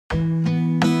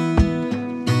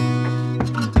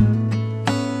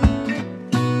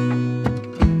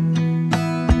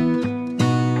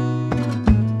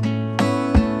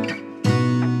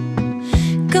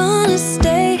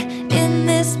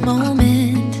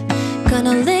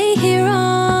gonna lay here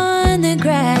on the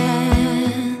grass.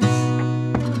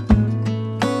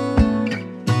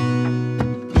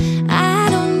 I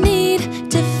don't need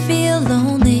to feel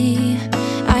lonely.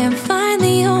 I am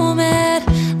finally home at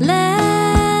last.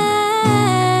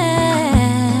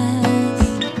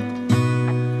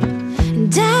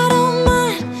 And I don't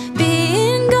mind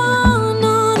being gone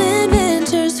on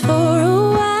adventures for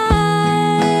a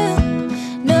while.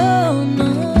 No,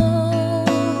 no.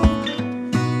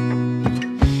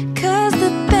 'Cause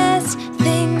the best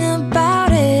thing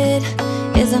about it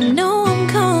is I know I'm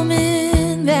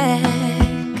coming back.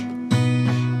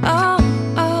 Oh,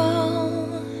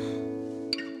 oh.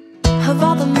 Of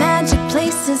all the magic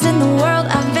places in the world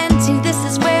I've been to, this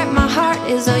is where my heart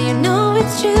is. Oh, you know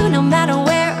it's true. No matter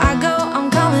where I go, I'm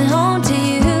coming home to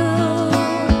you.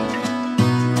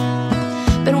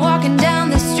 Been walking down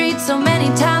the street so many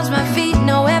times my feet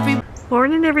know every.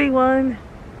 Morning, everyone.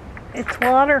 It's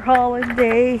water hauling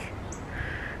day.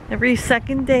 Every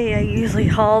second day I usually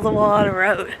haul the water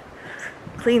out.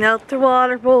 Clean out the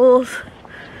water bowls.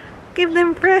 Give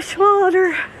them fresh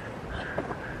water.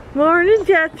 Morning,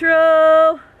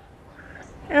 Jethro.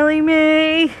 Ellie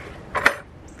Mae.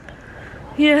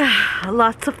 Yeah,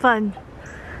 lots of fun.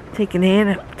 Taking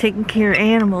care of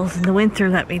animals in the winter,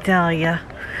 let me tell ya.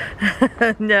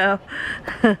 No.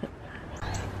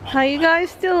 How you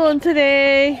guys doing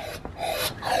today?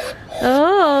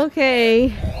 Oh,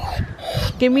 okay.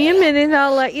 Give me a minute,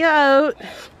 I'll let you out.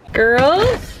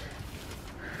 Girls?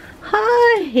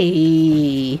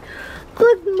 Hi.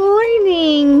 Good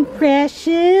morning,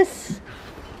 precious.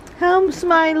 How's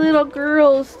my little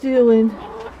girls doing?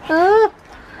 Huh?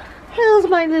 How's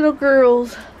my little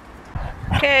girls?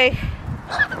 Okay.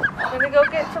 I'm gonna go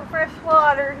get some fresh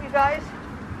water. You guys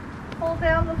hold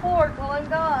down the fort while I'm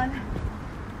gone.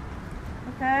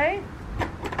 Okay?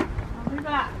 I'll be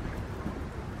back.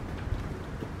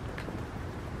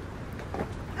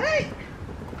 Hey!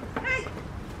 Hey!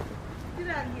 Get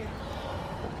out of here.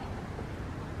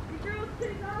 You girls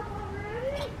take off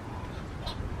already?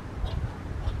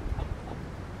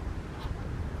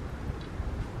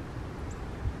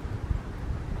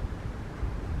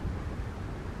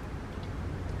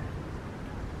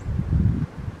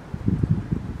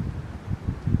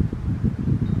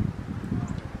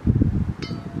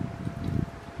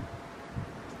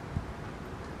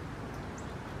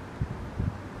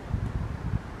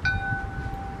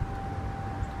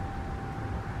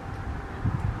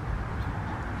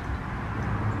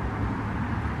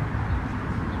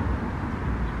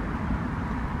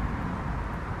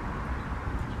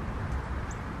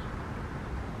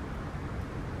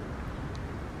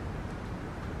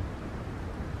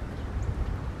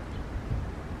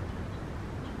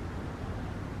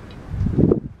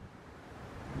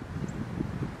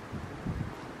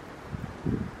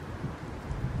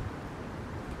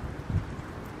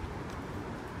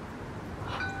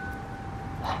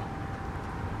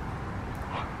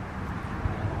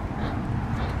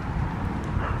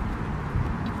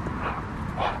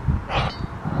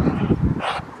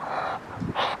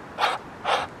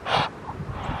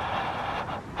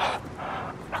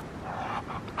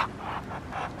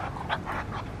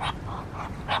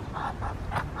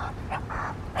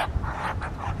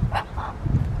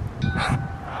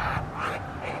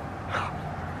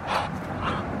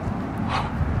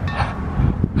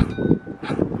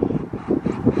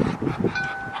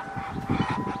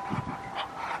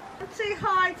 Say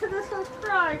hi to the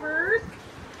subscribers.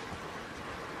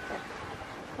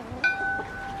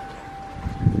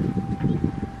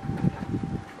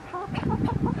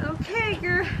 Okay,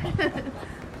 girl.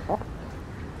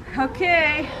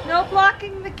 Okay, no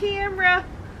blocking the camera.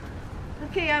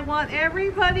 Okay, I want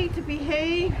everybody to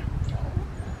behave.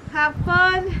 Have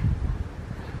fun.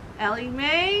 Ellie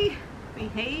Mae,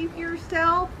 behave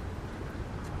yourself.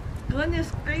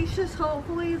 Goodness gracious,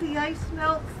 hopefully the ice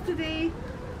melts today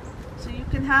so you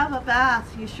can have a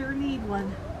bath. You sure need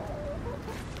one.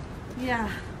 Yeah.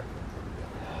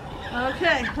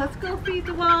 Okay, let's go feed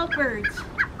the wild birds.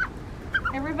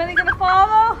 Everybody gonna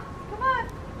follow? Come on.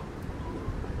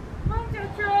 Come on,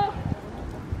 Jethro.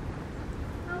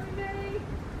 Ellie Mae.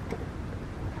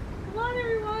 Come on,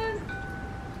 everyone.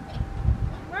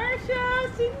 Marsha,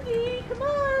 Cindy, come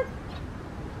on.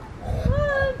 Come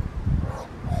on.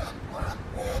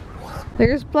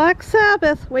 There's Black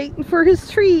Sabbath waiting for his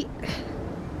treat.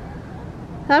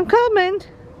 I'm coming.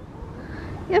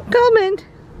 I'm coming.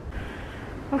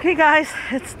 Okay guys,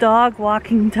 it's dog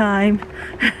walking time.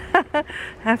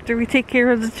 After we take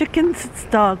care of the chickens, it's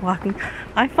dog walking.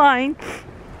 I find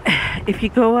if you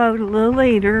go out a little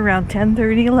later, around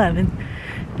 10:30, 11,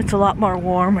 It's a lot more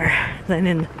warmer than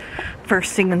in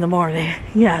first thing in the morning.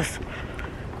 Yes.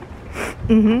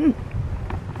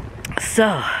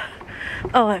 So,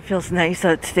 oh, it feels nice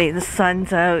out today. The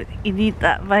sun's out. You need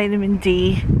that vitamin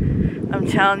D. I'm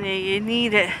telling you, you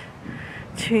need it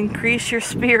to increase your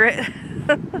spirit.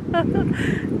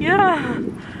 Yeah.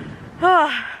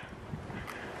 Oh.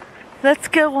 Let's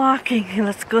go walking and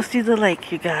let's go see the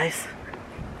lake, you guys.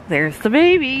 There's the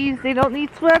babies. They don't need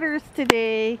sweaters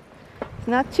today. It's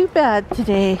not too bad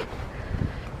today.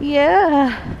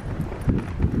 Yeah.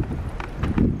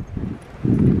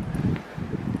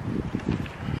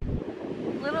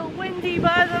 Little windy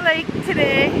by the lake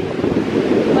today,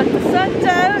 but the sun's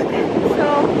out,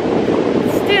 so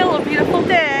it's still a beautiful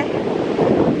day.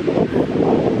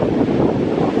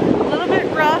 A little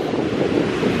bit rough,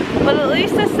 but at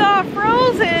least it's not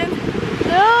frozen.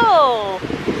 No,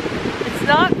 it's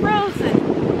not frozen.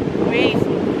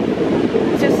 Amazing.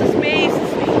 It just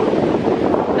amazes me.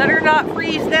 Better not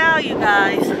freeze now, you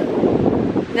guys.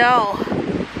 No.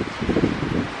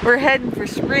 We're heading for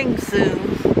spring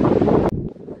soon.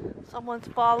 Someone's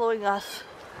following us.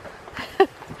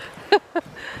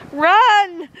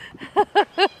 Run!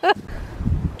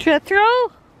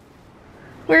 Jetro?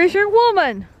 Where's your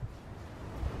woman?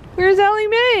 Where's Ellie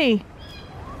Mae?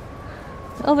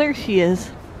 Oh, there she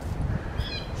is.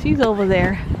 She's over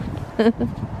there.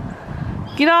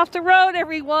 Get off the road,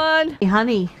 everyone! Hey,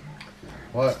 honey.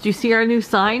 What? Did you see our new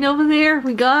sign over there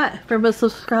we got from a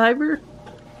subscriber?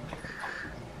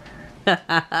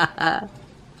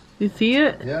 You see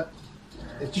it? Yeah,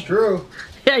 it's true.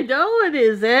 I know it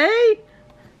is, eh?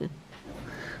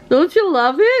 Don't you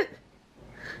love it?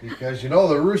 Because you know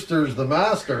the rooster's the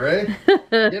master, eh?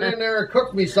 Get in there and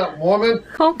cook me something, woman.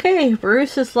 Okay,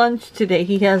 Bruce's lunch today.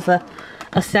 He has a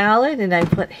salad, and I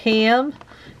put ham,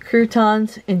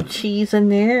 croutons, and cheese in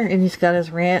there, and he's got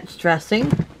his ranch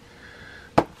dressing.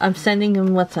 I'm sending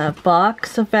him with a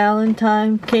box of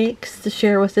Valentine cakes to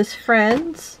share with his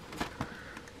friends.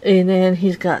 And then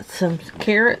he's got some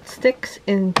carrot sticks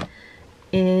in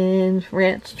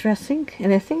ranch dressing.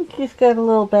 And I think he's got a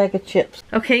little bag of chips.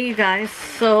 Okay, you guys.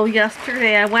 So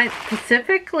yesterday I went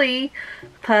specifically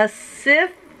to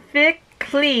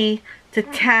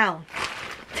town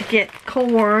to get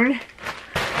corn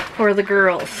for the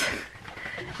girls.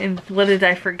 And what did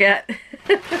I forget?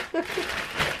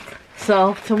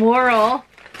 So tomorrow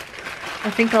I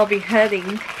think I'll be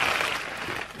heading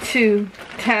to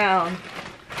town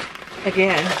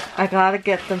again. I gotta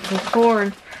get them some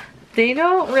corn. They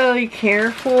don't really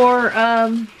care for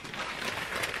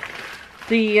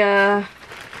the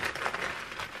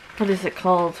what is it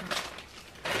called?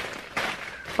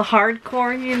 The hard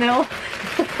corn, you know?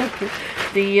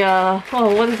 The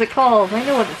oh, what is it called? I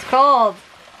know what it's called.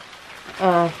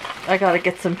 I gotta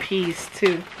get some peas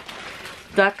too.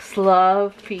 Ducks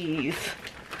love peas.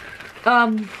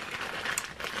 I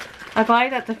buy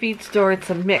it at the feed store. It's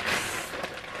a mix.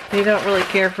 They don't really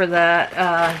care for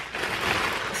that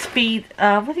speed,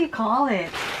 what do you call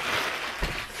it?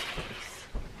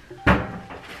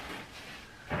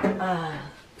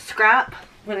 Scrap,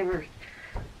 whatever.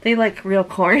 They like real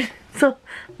corn, so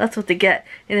that's what they get.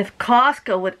 And if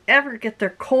Costco would ever get their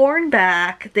corn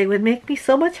back, they would make me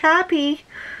so much happy.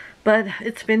 But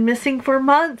it's been missing for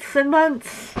months and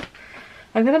months.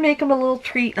 I'm gonna make them a little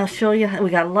treat. I'll show you.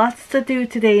 We got lots to do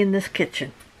today in this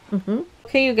kitchen.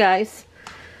 Okay, you guys.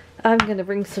 I'm gonna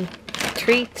bring some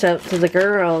treats out to the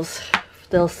girls.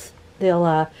 They'll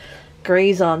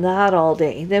graze on that all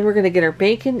day. Then we're gonna get our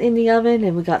bacon in the oven,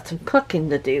 and we got some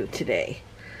cooking to do today.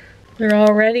 They're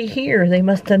already here. They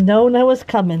must have known I was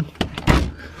coming.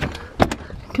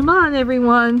 Come on,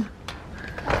 everyone.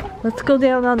 Let's go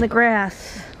down on the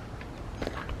grass.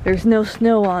 There's no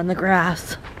snow on the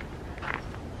grass.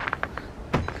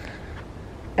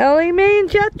 Ellie Mae and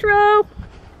Jetro.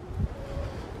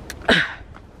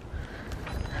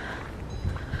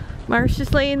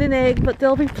 Marcia's laying an egg, but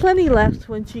there'll be plenty left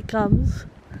when she comes.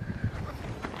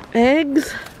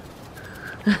 Eggs.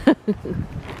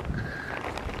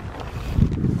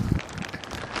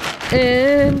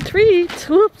 And treats.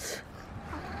 Whoops.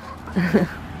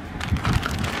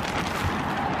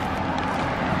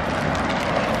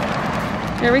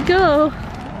 There we go.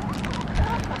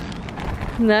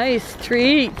 Nice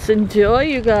treats. Enjoy,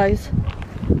 you guys.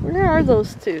 Where are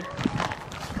those two?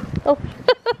 Oh,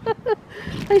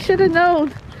 I should have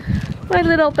known. My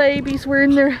little babies were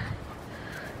in their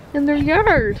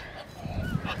yard.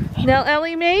 Now,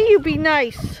 Ellie Mae, you be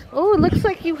nice. Oh, it looks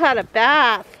like you had a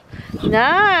bath.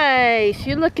 Nice.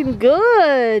 You're looking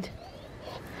good.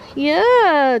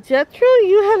 Yeah, Jetro,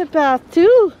 you had a bath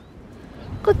too.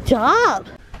 Good job.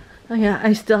 Oh yeah,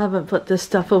 I still haven't put this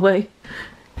stuff away.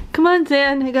 Come on,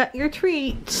 Zen, I got your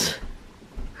treats.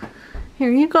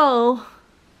 Here you go.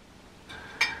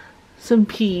 Some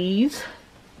peas.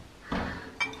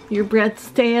 Your bread's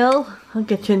stale. I'll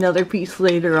get you another piece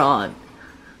later on.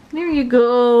 There you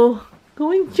go.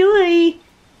 Go enjoy.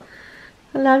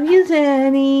 I love you,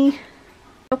 Zenny.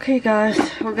 Okay guys,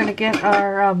 we're gonna get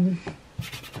our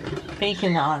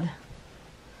bacon on.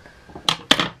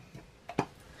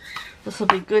 This will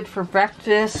be good for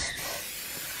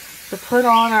breakfast. To put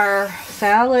on our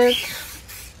salad.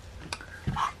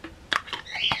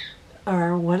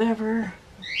 Or whatever.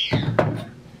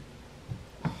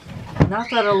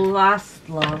 Not that it'll last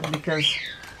long because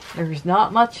there's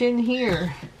not much in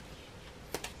here.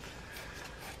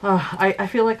 I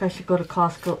feel like I should go to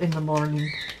Costco in the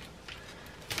morning.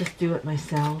 Just do it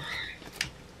myself.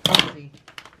 Let's see.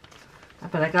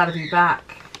 But I gotta be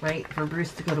back, right, for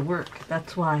Bruce to go to work.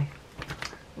 That's why.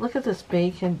 Look at this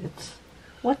bacon. It's...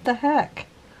 what the heck?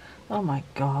 Oh my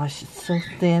gosh, it's so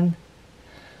thin.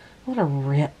 What a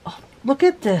rip. Oh, look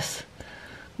at this.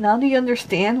 Now do you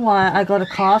understand why I go to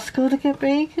Costco to get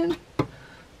bacon?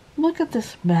 Look at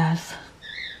this mess.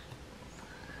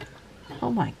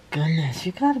 Oh my goodness,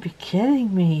 you gotta be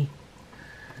kidding me.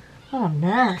 What a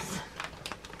mess.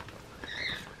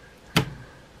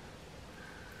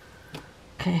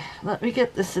 Okay, let me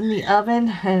get this in the oven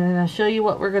and I'll show you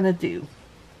what we're gonna do.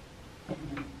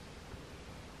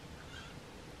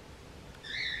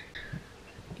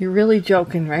 You're really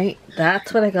joking, right?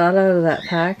 That's what I got out of that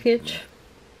package.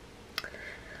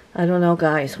 I don't know,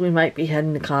 guys. We might be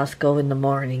heading to Costco in the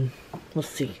morning. We'll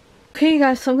see. Okay,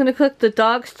 guys, so I'm going to cook the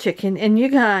dog's chicken. And you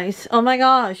guys, oh my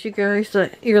gosh, you guys,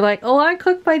 you're like, oh, I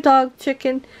cooked my dog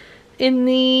chicken in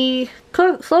the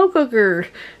slow cooker.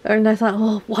 And I thought,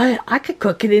 oh, what? I could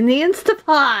cook it in the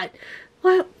Instapot.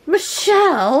 What?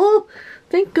 Michelle?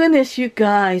 Thank goodness you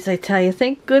guys, I tell you.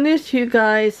 Thank goodness you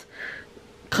guys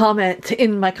comment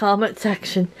in my comment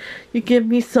section. You give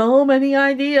me so many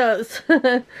ideas.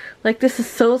 Like, this is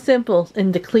so simple,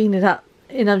 and to clean it up.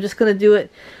 And I'm just going to do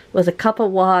it with a cup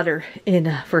of water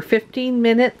in for 15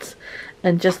 minutes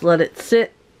and just let it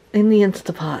sit in the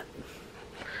Instapot.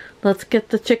 Let's get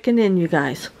the chicken in, you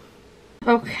guys.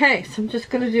 Okay, so I'm just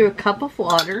going to do a cup of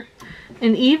water.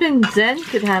 And even Zen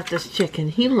could have this chicken.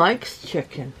 He likes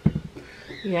chicken.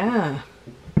 Yeah.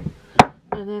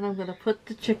 And then I'm going to put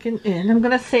the chicken in. I'm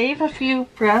going to save a few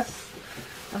breaths.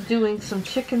 I'm doing some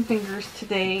chicken fingers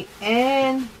today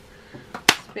and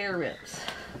spare ribs.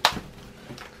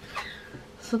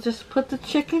 So just put the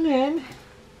chicken in.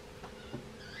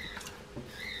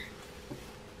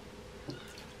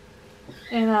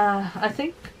 And I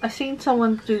think I've seen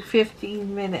someone do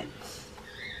 15 minutes.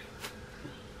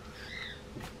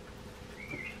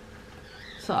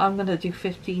 So I'm going to do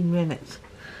 15 minutes.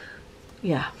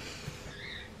 Yeah.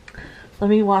 Let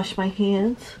me wash my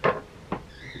hands.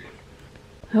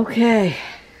 Okay.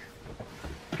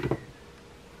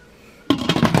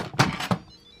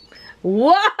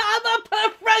 Wow, I'm a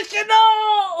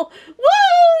professional!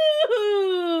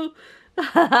 Woo!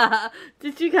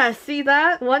 Did you guys see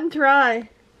that? One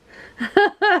try.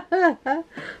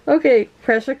 Okay,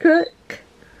 pressure cook.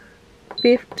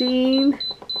 15.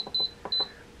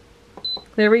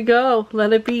 There we go.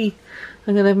 Let it be.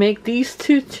 I'm going to make these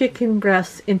 2 chicken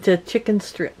breasts into chicken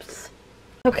strips.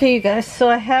 Okay, you guys, so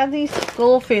I had these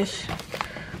goldfish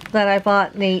that I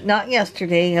bought Nate, not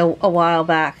yesterday, a while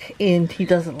back, and he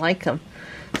doesn't like them.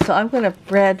 So I'm going to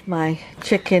bread my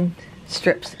chicken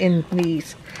strips in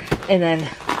these and then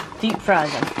deep fry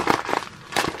them.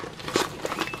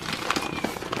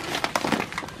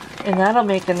 And that'll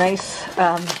make a nice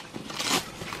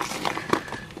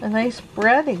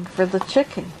breading for the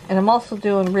chicken. And I'm also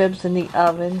doing ribs in the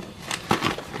oven.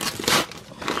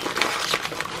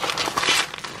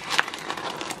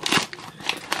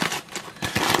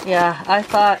 Yeah, I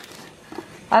thought,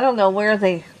 I don't know where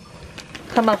they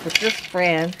come up with this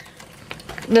brand,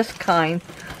 this kind,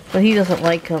 but he doesn't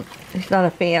like them. He's not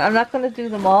a fan. I'm not going to do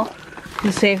them all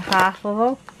and save half of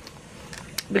them,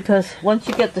 because once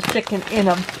you get the chicken in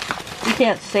them, you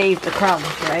can't save the crumbs,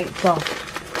 right? So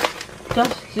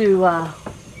just do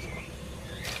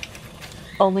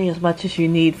only as much as you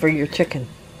need for your chicken.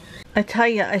 I tell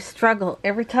you, I struggle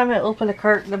every time I open a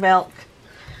carton of milk.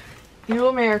 You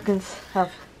Americans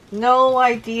have no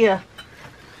idea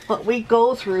what we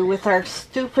go through with our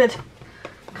stupid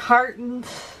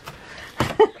cartons.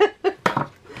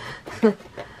 It's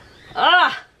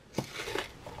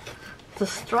a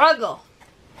struggle.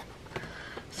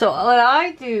 So what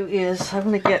I do is I'm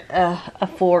going to get a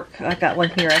fork. I got one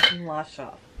here I can wash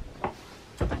off.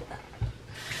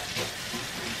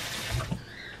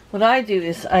 what I do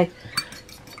is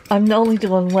I'm only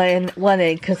doing one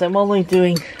egg because I'm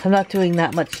not doing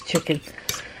that much chicken.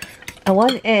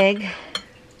 One egg,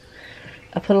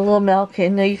 I put a little milk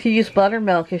in. Now you can use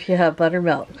buttermilk if you have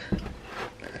buttermilk.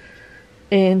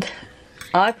 And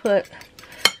I put,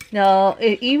 now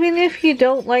even if you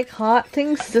don't like hot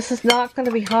things, this is not going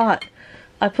to be hot.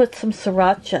 I put some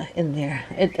sriracha in there.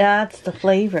 It adds the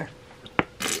flavor.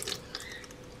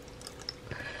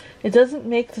 It doesn't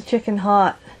make the chicken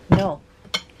hot, no.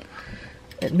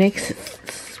 It makes it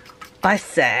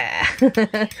spicy,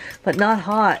 but not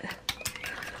hot.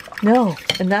 No,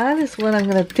 and that is what I'm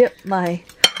going to dip my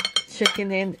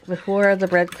chicken in before the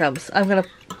breadcrumbs. I'm going to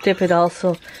dip it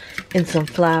also in some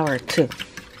flour too.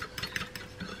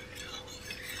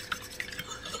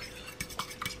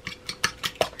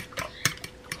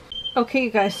 Okay, you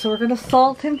guys, so we're going to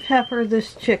salt and pepper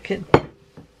this chicken.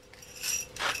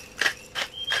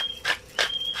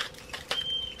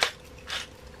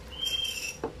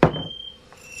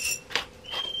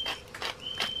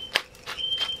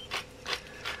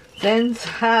 Ben's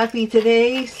happy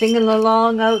today, singing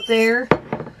along out there,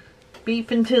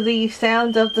 beeping to the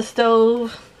sound of the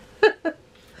stove.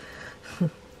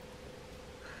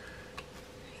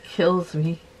 Kills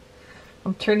me.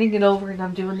 I'm turning it over and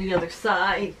I'm doing the other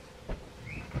side.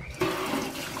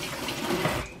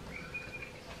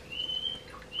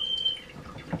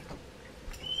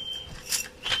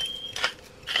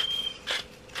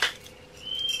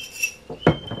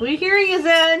 We hear you,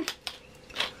 Zen.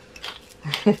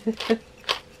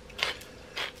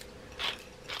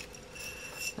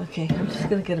 Okay, I'm just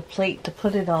gonna get a plate to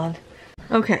put it on.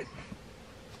 Okay,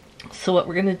 so what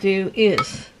we're gonna do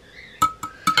is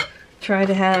try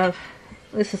to have,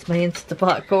 this is my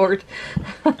Instapot cord.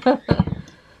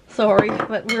 Sorry,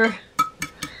 but we're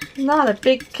not a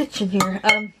big kitchen here.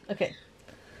 Okay,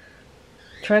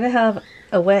 try to have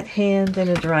a wet hand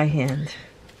and a dry hand.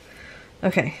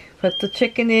 Okay, put the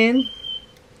chicken in.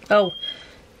 Oh,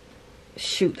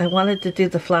 shoot, I wanted to do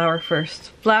the flour first.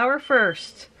 Flour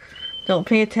first. Don't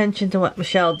pay attention to what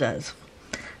Michelle does.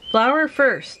 Flour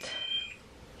first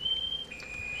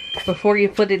before you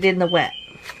put it in the wet.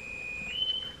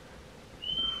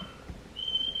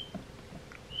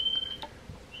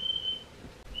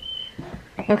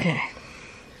 Okay.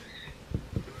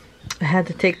 I had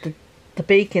to take the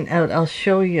bacon out. I'll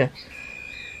show you.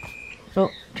 Oh,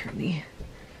 turn the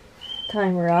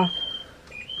timer off.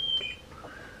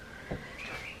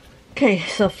 Okay,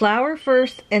 so flour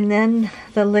first and then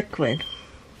the liquid.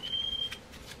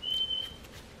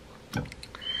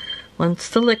 Once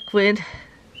the liquid,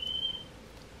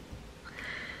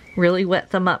 really wet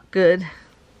them up good.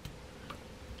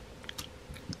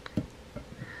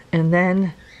 And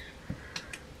then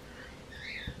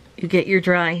you get your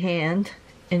dry hand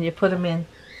and you put them in.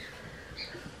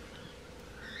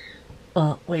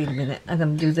 Oh, wait a minute. I'm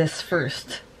going to do this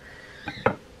first.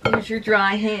 Use your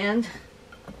dry hand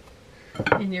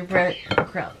in your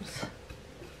breadcrumbs.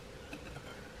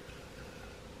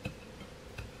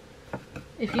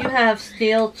 If you have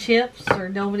stale chips or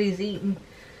nobody's eaten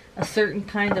a certain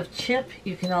kind of chip,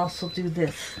 you can also do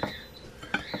this.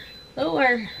 Oh,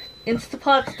 our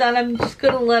Instapot's done. I'm just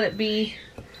going to let it be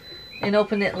and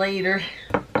open it later.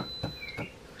 So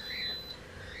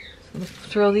let's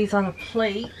throw these on a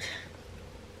plate.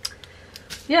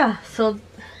 Yeah, so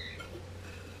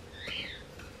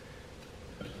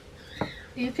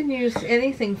you can use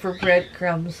anything for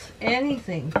breadcrumbs.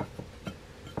 Anything.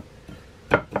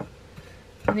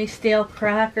 Any stale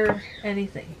cracker,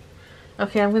 anything.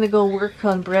 Okay, I'm going to go work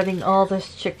on breading all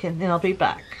this chicken and I'll be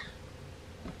back.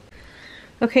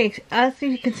 Okay, as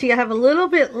you can see, I have a little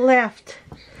bit left.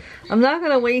 I'm not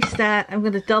going to waste that. I'm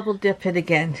going to double dip it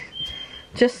again.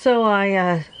 Just so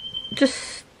I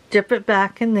just dip it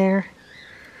back in there.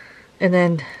 And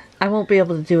then I won't be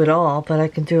able to do it all, but I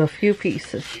can do a few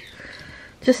pieces.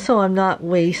 Just so I'm not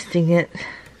wasting it.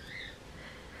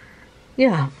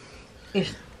 Yeah.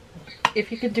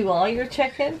 If you can do all your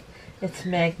chicken, it's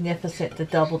magnificent to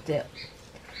double dip.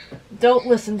 Don't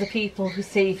listen to people who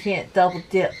say you can't double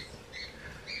dip.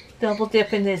 Double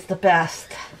dipping is the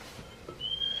best.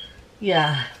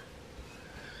 Yeah.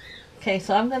 Okay,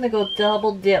 so I'm going to go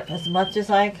double dip as much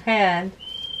as I can.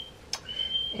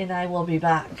 And I will be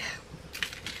back.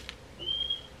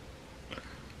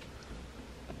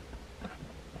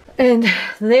 And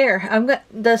there,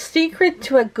 the secret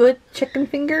to a good chicken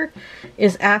finger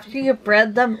is after you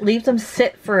bread them, leave them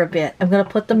sit for a bit. I'm going to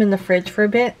put them in the fridge for a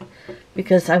bit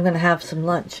because I'm going to have some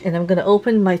lunch. And I'm going to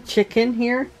open my chicken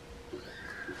here.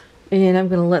 And I'm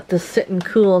going to let this sit and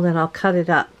cool, and then I'll cut it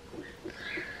up.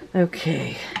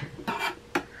 Okay.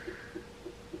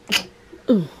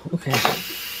 Ooh, okay.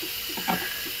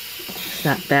 It's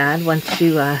not bad once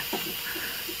you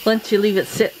leave it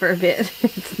sit for a bit.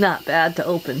 It's not bad to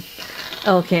open.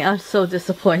 Okay, I'm so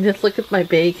disappointed. Look at my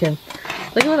bacon.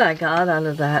 Look at what I got out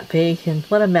of that bacon.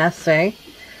 What a mess, eh?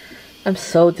 I'm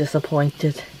so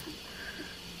disappointed.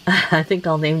 I think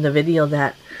I'll name the video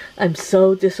that. I'm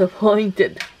so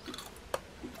disappointed.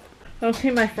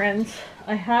 Okay, my friends.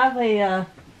 I have a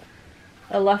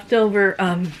leftover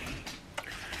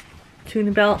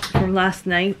tuna belt from last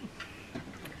night.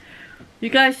 You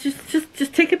guys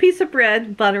just take a piece of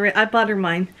bread, butter it. I butter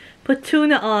mine. Put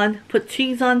tuna on, put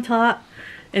cheese on top,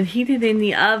 and heat it in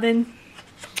the oven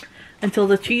until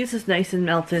the cheese is nice and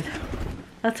melted.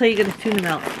 That's how you get a tuna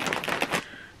melt.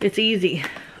 It's easy.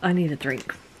 I need a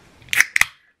drink.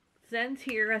 Zen's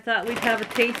here. I thought we'd have a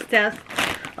taste test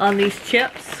on these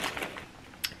chips.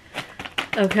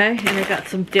 Okay, and I got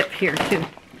some dip here too.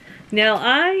 Now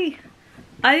I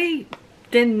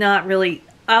did not really,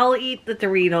 I'll eat the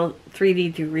Dorito,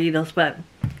 3D Doritos, but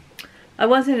I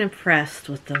wasn't impressed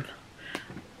with them.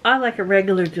 I like a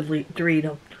regular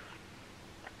Dorito.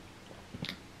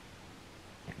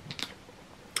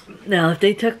 Now if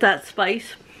they took that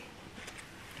spice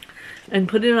and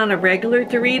put it on a regular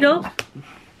Dorito,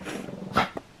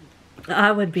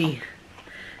 it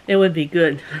would be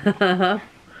good.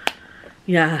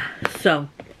 Yeah, so,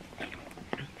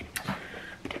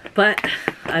 but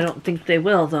I don't think they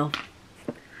will though.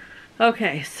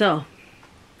 Okay, so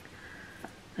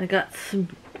I got some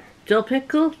dill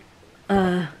pickle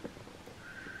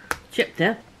chip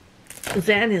dip.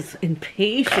 Zen is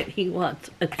impatient. He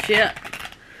wants a chip.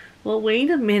 Well,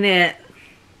 wait a minute.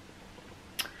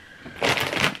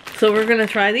 So we're gonna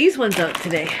try these ones out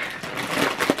today.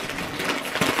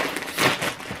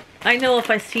 I know if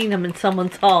I seen them in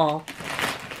someone's haul,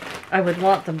 I would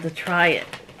want them to try it.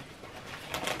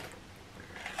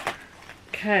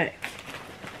 Okay.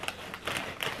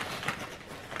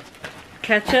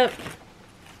 Ketchup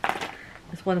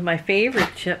is one of my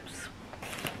favorite chips.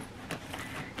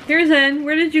 Here's Zen.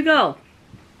 Where did you go?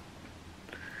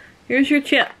 Here's your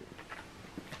chip.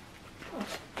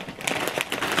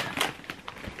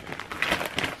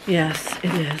 Yes,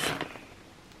 it is.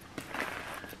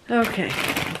 Okay,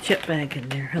 chip bag in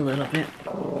there a little bit.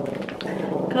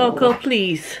 Coco,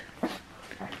 please.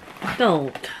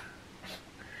 Don't.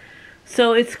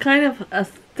 So it's kind of a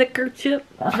thicker chip.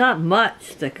 Not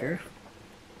much thicker.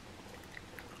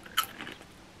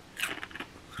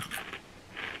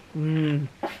 Mmm.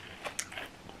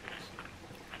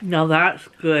 Now that's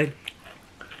good.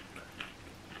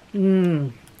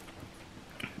 Mmm.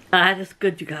 That is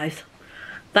good, you guys.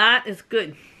 That is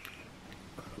good.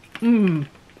 Mmm.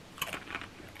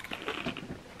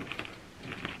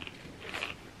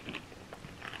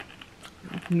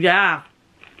 Yeah.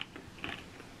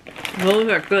 Those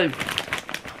are good.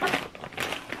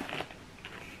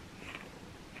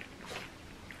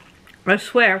 I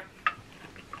swear.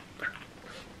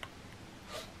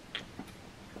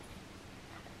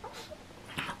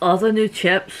 All the new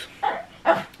chips.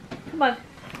 Come on.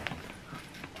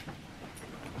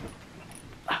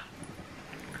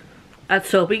 At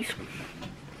Sobeys.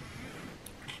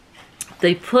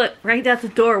 They put right at the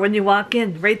door when you walk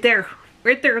in. Right there.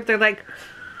 Right there. They're like,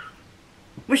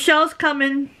 Michelle's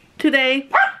coming today.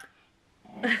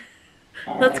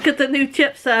 Let's get the new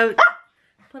chips out.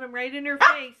 Put them right in her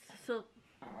face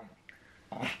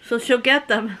so she'll get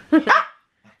them.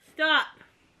 Stop.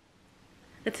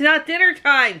 It's not dinner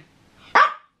time.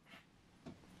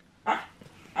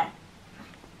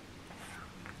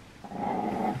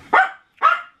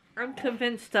 I'm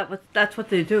convinced that that's what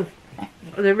they do.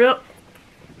 They're real.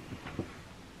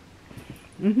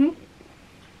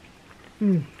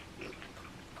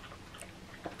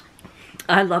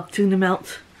 I love tuna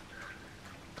melts.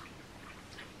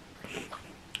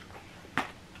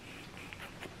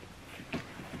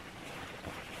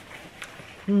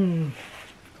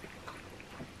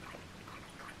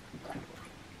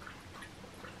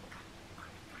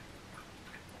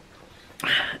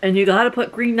 And you gotta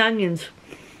put green onions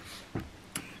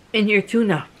in your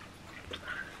tuna.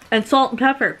 And salt and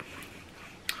pepper.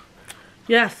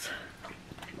 Yes.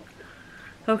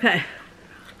 Okay.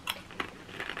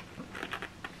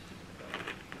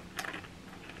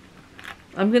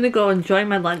 I'm gonna go enjoy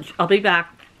my lunch. I'll be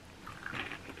back.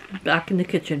 Back in the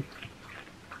kitchen.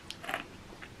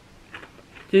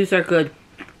 These are good.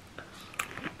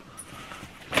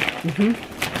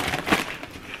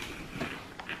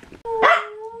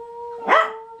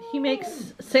 He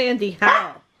makes Sandy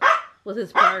howl with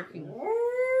his barking.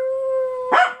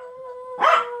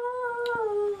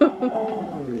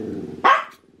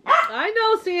 I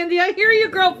know, Sandy. I hear you,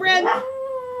 girlfriend.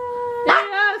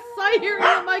 I hear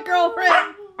you, my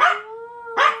girlfriend.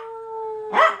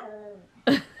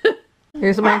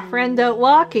 Here's my friend out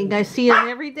walking. I see him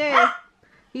every day.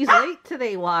 He's late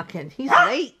today walking. He's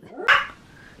late.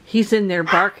 He's in there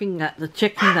barking at the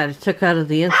chicken that I took out of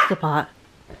the Instapot.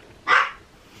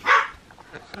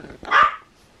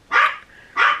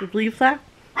 You believe that?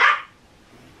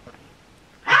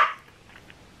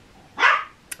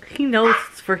 He knows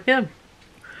it's for him.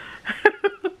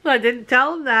 I didn't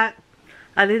tell him that.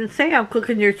 I didn't say I'm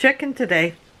cooking your chicken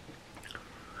today.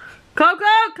 Coco,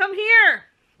 come here!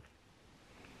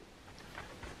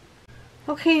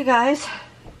 Okay, you guys.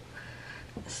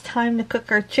 It's time to cook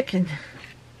our chicken.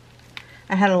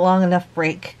 I had a long enough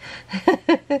break.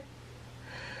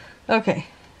 Okay.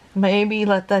 Maybe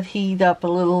let that heat up a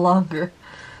little longer.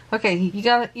 Okay,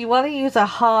 you want to use a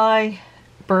high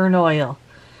burn oil.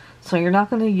 So you're not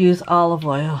going to use olive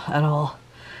oil at all.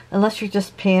 Unless you're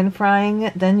just pan frying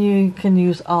it, then you can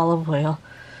use olive oil.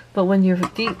 But when you're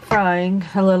deep frying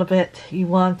a little bit, you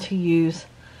want to use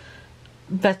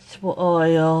vegetable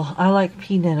oil. I like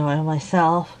peanut oil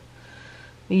myself.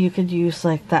 You could use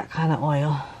like that kind of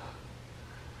oil.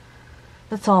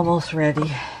 It's almost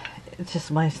ready. It's just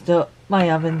my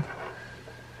oven.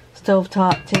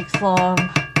 Stovetop takes long.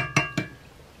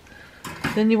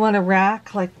 Then you want a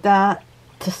rack like that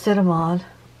to sit them on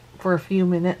for a few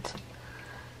minutes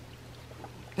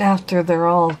after they're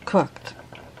all cooked.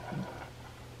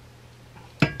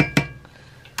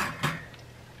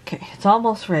 Okay, it's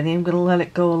almost ready. I'm going to let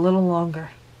it go a little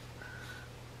longer.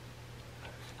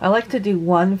 I like to do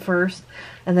one first,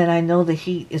 and then I know the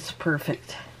heat is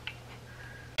perfect.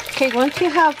 Okay, once you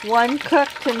have one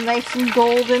cooked and nice and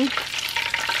golden,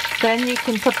 then you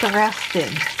can put the rest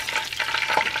in.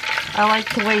 I like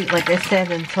to wait, like I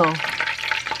said, until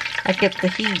I get the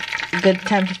heat a good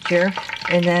temperature,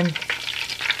 and then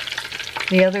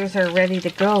the others are ready to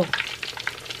go.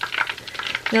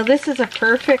 Now this is a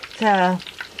perfect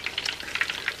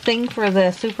thing for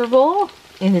the Super Bowl,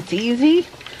 and it's easy,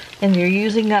 and you're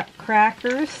using up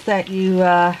crackers that you,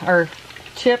 or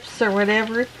chips or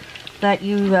whatever, that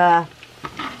you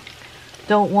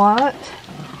don't want,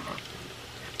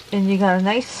 and you got a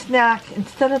nice snack.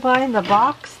 Instead of buying the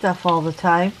box stuff all the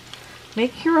time,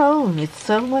 make your own. It's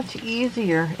so much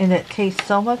easier, and it tastes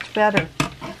so much better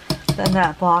than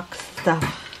that box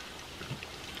stuff.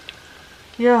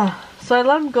 Yeah, so I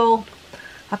let them go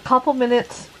a couple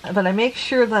minutes, but I make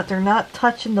sure that they're not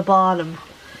touching the bottom,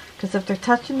 because if they're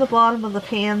touching the bottom of the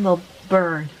pan, they'll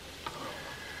burn.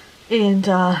 And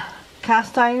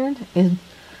cast iron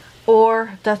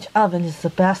or Dutch oven is the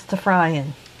best to fry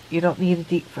in. You don't need a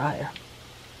deep fryer.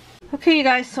 Okay, you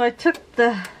guys, so I took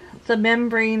the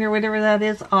membrane or whatever that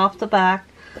is off the back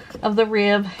of the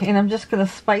rib, and I'm just going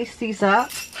to spice these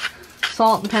up.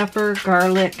 Salt and pepper,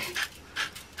 garlic,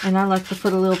 and I like to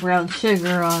put a little brown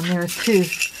sugar on there too.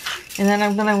 And then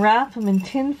I'm going to wrap them in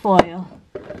tin foil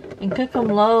and cook them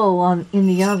low in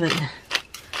the oven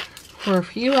for a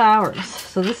few hours.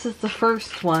 So this is the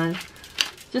first one,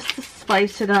 just to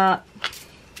spice it up,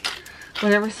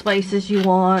 whatever spices you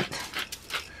want.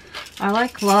 I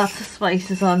like lots of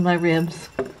spices on my ribs.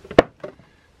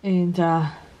 And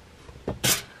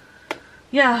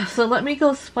yeah, so let me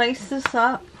go spice this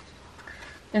up,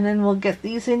 and then we'll get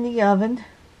these in the oven.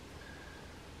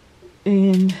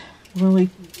 And when we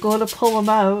go to pull them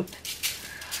out,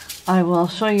 I will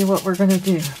show you what we're going to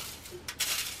do.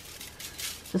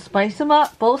 So spice them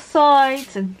up both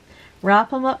sides and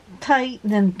wrap them up tight,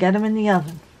 and then get them in the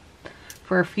oven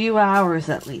for a few hours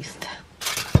at least.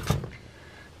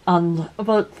 On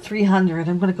about 300.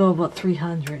 I'm going to go about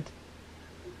 300.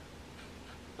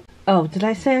 Oh, did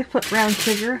I say I put brown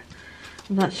sugar?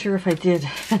 I'm not sure if I did.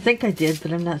 I think I did,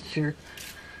 but I'm not sure.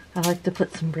 I like to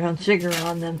put some brown sugar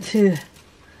on them too.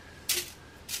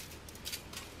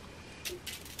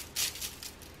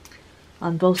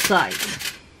 On both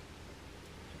sides.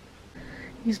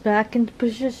 He's back into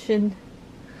position.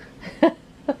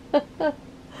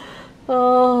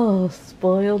 Oh,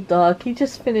 spoiled dog. He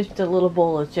just finished a little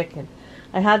bowl of chicken.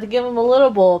 I had to give him a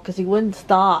little bowl because he wouldn't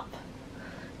stop.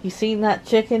 He seen that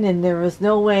chicken, and there was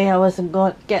no way I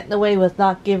wasn't getting away with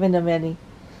not giving him any.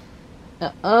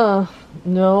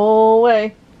 No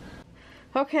way.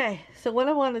 Okay, so what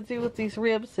I want to do with these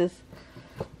ribs is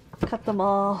cut them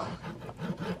all,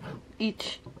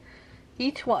 each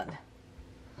one.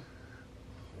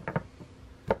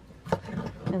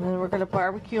 And then we're going to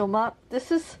barbecue them up.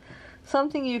 This is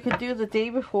something you could do the day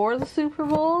before the Super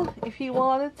Bowl if you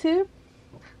wanted to.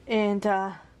 And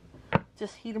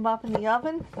just heat them up in the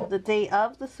oven the day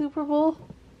of the Super Bowl.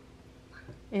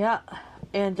 Yeah,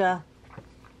 and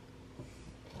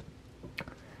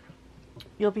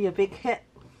you'll be a big hit.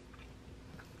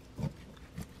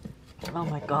 Oh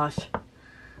my gosh.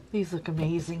 These look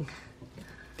amazing.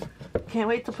 Can't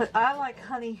wait to put, I like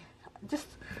honey,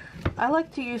 I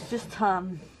like to use just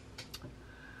honey,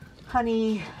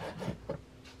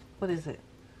 what is it?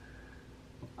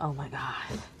 Oh my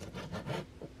gosh.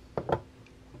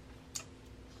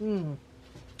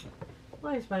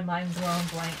 Why is my mind drawn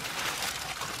blank?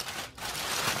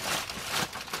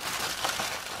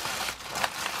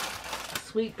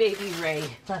 Sweet Baby Ray.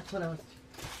 That's what I was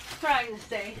trying to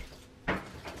say. I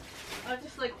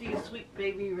just like to use Sweet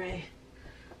Baby Ray.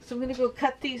 So I'm going to go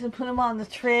cut these and put them on the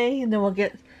tray, and then we'll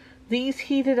get these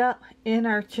heated up in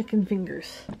our chicken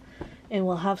fingers. And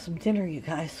we'll have some dinner, you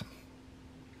guys.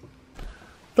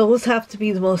 Those have to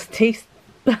be the most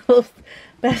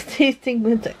best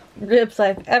tasting ribs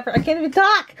I've ever, I can't even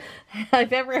talk,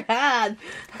 I've ever had.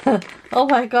 Oh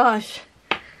my gosh.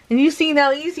 And you seen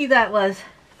how easy that was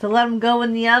to let them go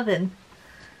in the oven.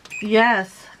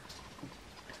 Yes.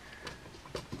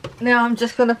 Now I'm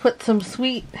just going to put some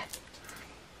sweet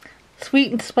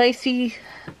and spicy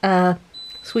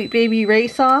Sweet Baby Ray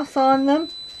sauce on them.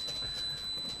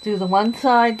 Do the one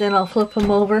side, then I'll flip them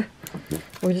over.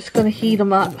 We're just going to heat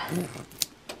them up.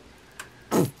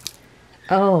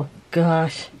 Oh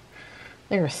gosh,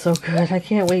 they are so good. I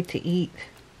can't wait to eat.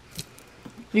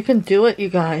 You can do it, you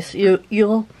guys.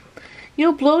 You'll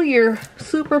blow your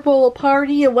Super Bowl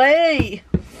party away.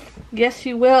 Yes,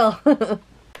 you will.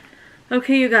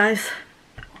 Okay, you guys,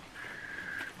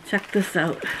 check this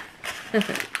out.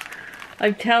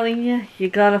 I'm telling you, you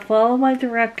gotta follow my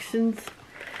directions,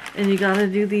 and you gotta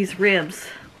do these ribs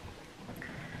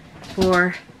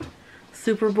for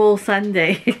Super Bowl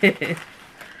Sunday.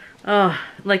 Oh,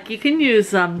 like you can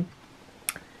use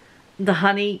the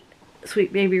honey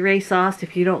Sweet Baby Ray sauce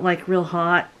if you don't like real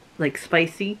hot, like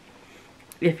spicy,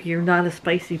 if you're not a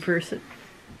spicy person.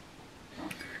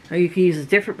 Or you can use a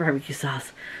different barbecue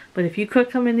sauce. But if you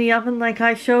cook them in the oven like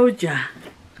I showed ya,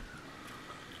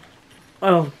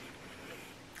 oh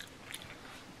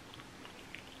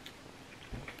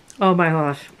my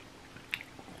gosh,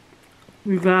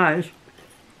 you guys,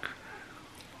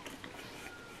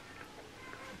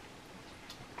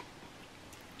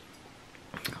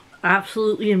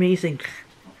 absolutely amazing.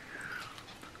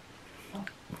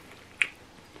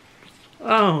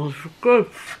 Oh, it's good.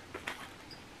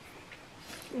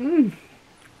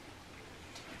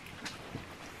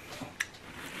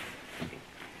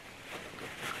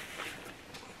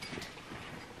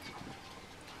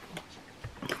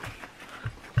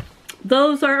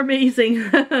 Those are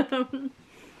amazing.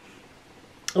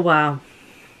 Wow.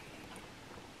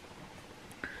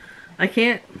 I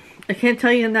can't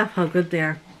tell you enough how good they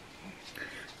are.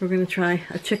 We're gonna try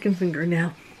a chicken finger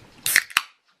now.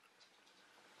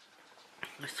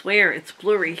 I swear it's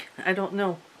blurry. I don't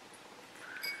know.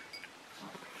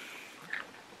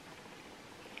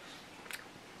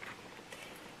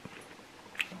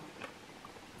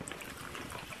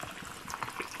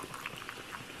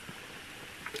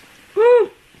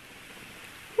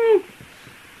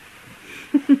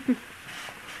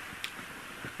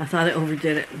 I thought I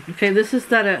overdid it. Okay, this is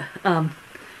that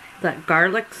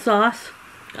garlic sauce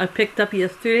I picked up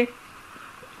yesterday.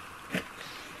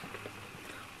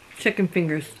 Chicken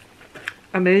fingers.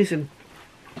 Amazing.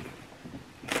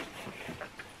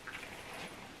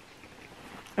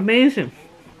 Amazing.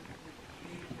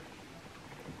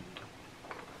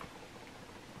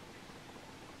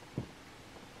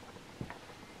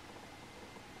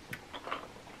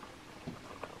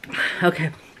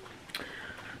 Okay.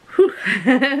 Whew.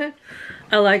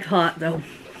 I like hot though.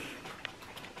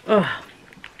 Oh,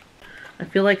 I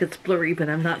feel like it's blurry, but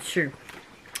I'm not sure.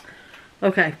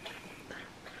 Okay.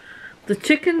 The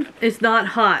chicken is not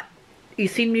hot. You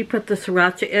seen me put the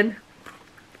sriracha in?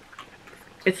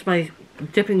 It's my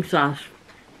dipping sauce.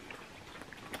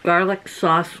 Garlic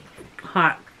sauce,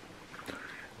 hot.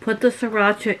 Put the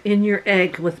sriracha in your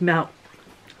egg with milk.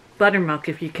 Buttermilk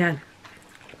if you can.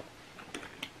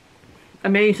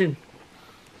 Amazing.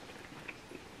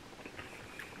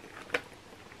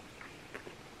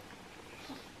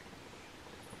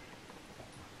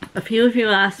 A few of you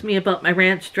asked me about my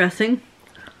ranch dressing.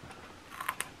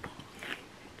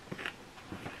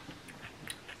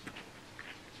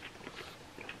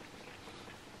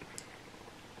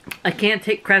 I can't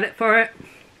take credit for it.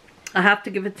 I have to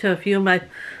give it to a few of my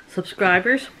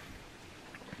subscribers.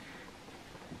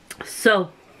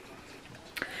 So,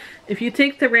 if you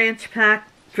take the ranch pack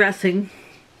dressing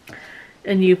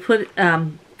and you put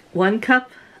 1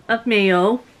 cup of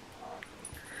mayo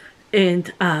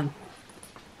and a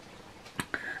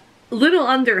little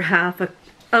under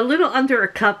a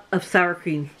cup of sour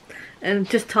cream, and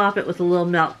just top it with a little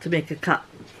milk to make a cup.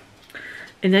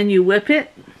 And then you whip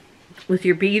it with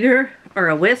your beater or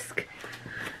a whisk.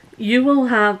 You will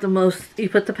have the most, you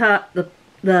put the powdered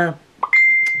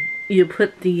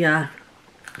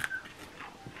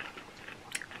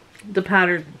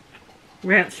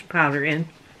ranch powder in.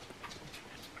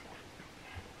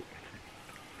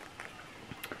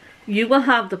 You will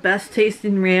have the best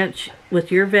tasting ranch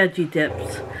with your veggie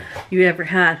dips you ever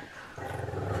had.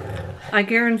 I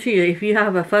guarantee you, if you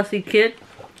have a fussy kid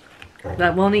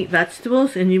that won't eat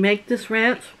vegetables and you make this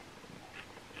ranch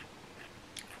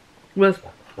with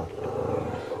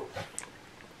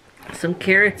some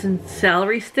carrots and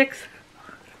celery sticks,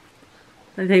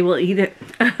 they will eat it.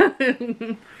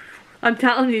 I'm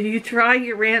telling you, you try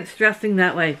your ranch dressing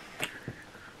that way.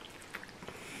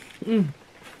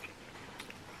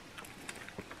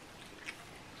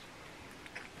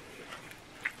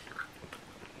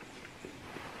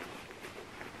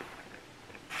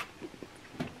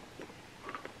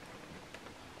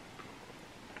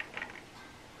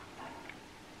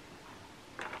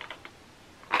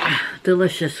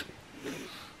 Delicious.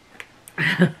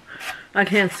 I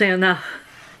can't say enough.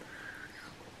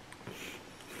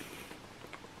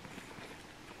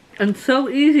 And so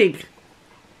easy.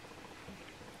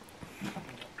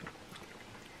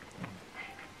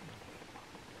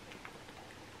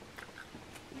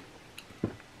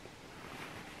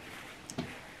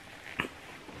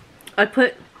 I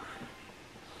put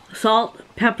salt,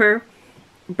 pepper,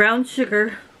 brown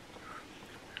sugar,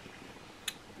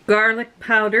 garlic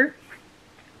powder,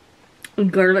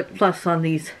 and garlic plus on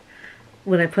these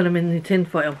when I put them in the tin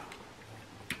foil.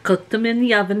 Cook them in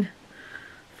the oven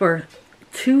for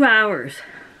 2 hours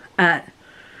at,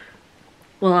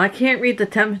 well, I can't read the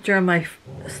temperature on my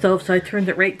stove, so I turned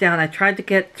it right down. I tried to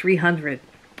get 300.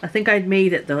 I think I'd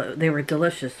made it though. They were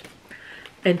delicious.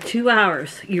 In 2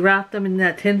 hours, you wrap them in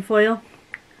that tin foil.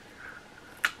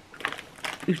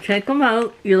 You take them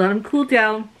out, you let them cool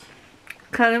down,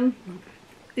 cut them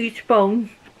each bone,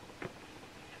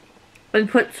 and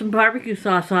put some barbecue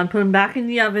sauce on. Put them back in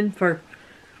the oven for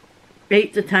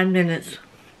 8 to 10 minutes.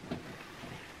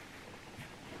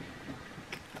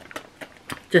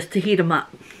 Just to heat them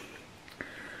up.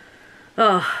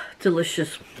 Oh,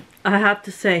 delicious. I have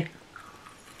to say,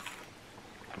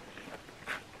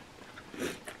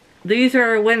 these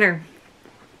are a winner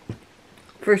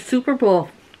for Super Bowl.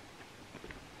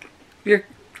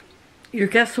 Your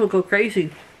guests will go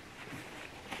crazy.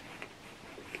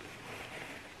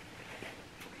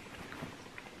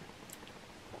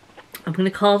 I'm going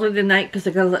to call it a night because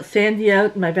I got to let Sandy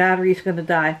out and my battery's going to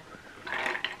die.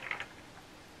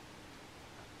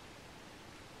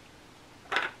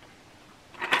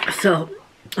 So,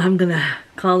 I'm going to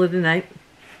call it a night.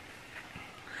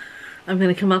 I'm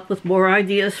going to come up with more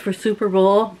ideas for Super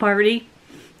Bowl party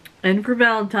and for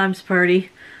Valentine's party.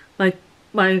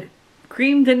 My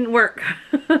cream didn't work.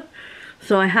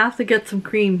 So I have to get some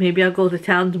cream. Maybe I'll go to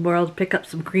town tomorrow to pick up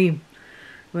some cream.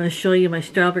 I'm going to show you my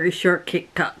strawberry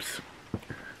shortcake cups.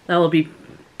 That will be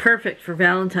perfect for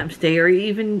Valentine's Day or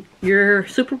even your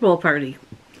Super Bowl party.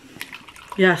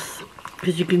 Yes,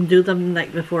 because you can do them the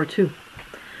night before too.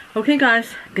 Okay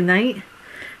guys, good night.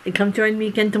 And come join me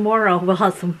again tomorrow. We'll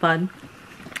have some fun.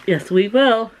 Yes, we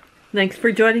will. Thanks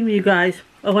for joining me, you guys.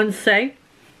 I want to say,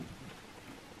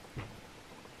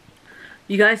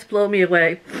 you guys blow me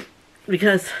away.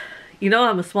 Because, you know,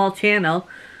 I'm a small channel.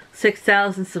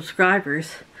 6,000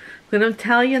 subscribers. I'm going to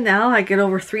tell you now, I get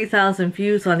over 3,000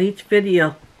 views on each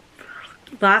video.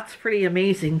 That's pretty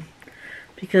amazing.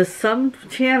 Because some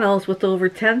channels with over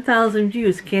 10,000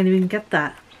 views can't even get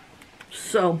that.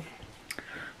 So,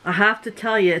 I have to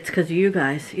tell you, it's because of you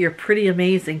guys. You're pretty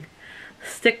amazing.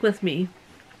 Stick with me.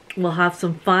 We'll have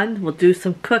some fun. We'll do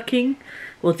some cooking.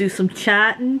 We'll do some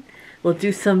chatting. We'll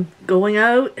do some going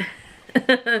out.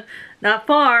 Not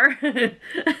far.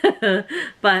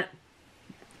 But,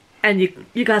 and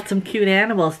you got some cute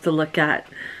animals to look at.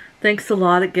 Thanks a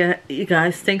lot, you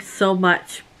guys. Thanks so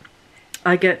much.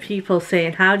 I get people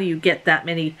saying, how do you get that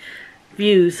many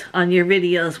views on your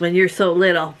videos when you're so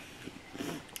little?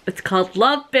 It's called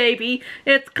love, baby.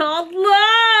 It's called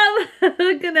love.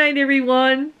 Good night,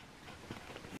 everyone.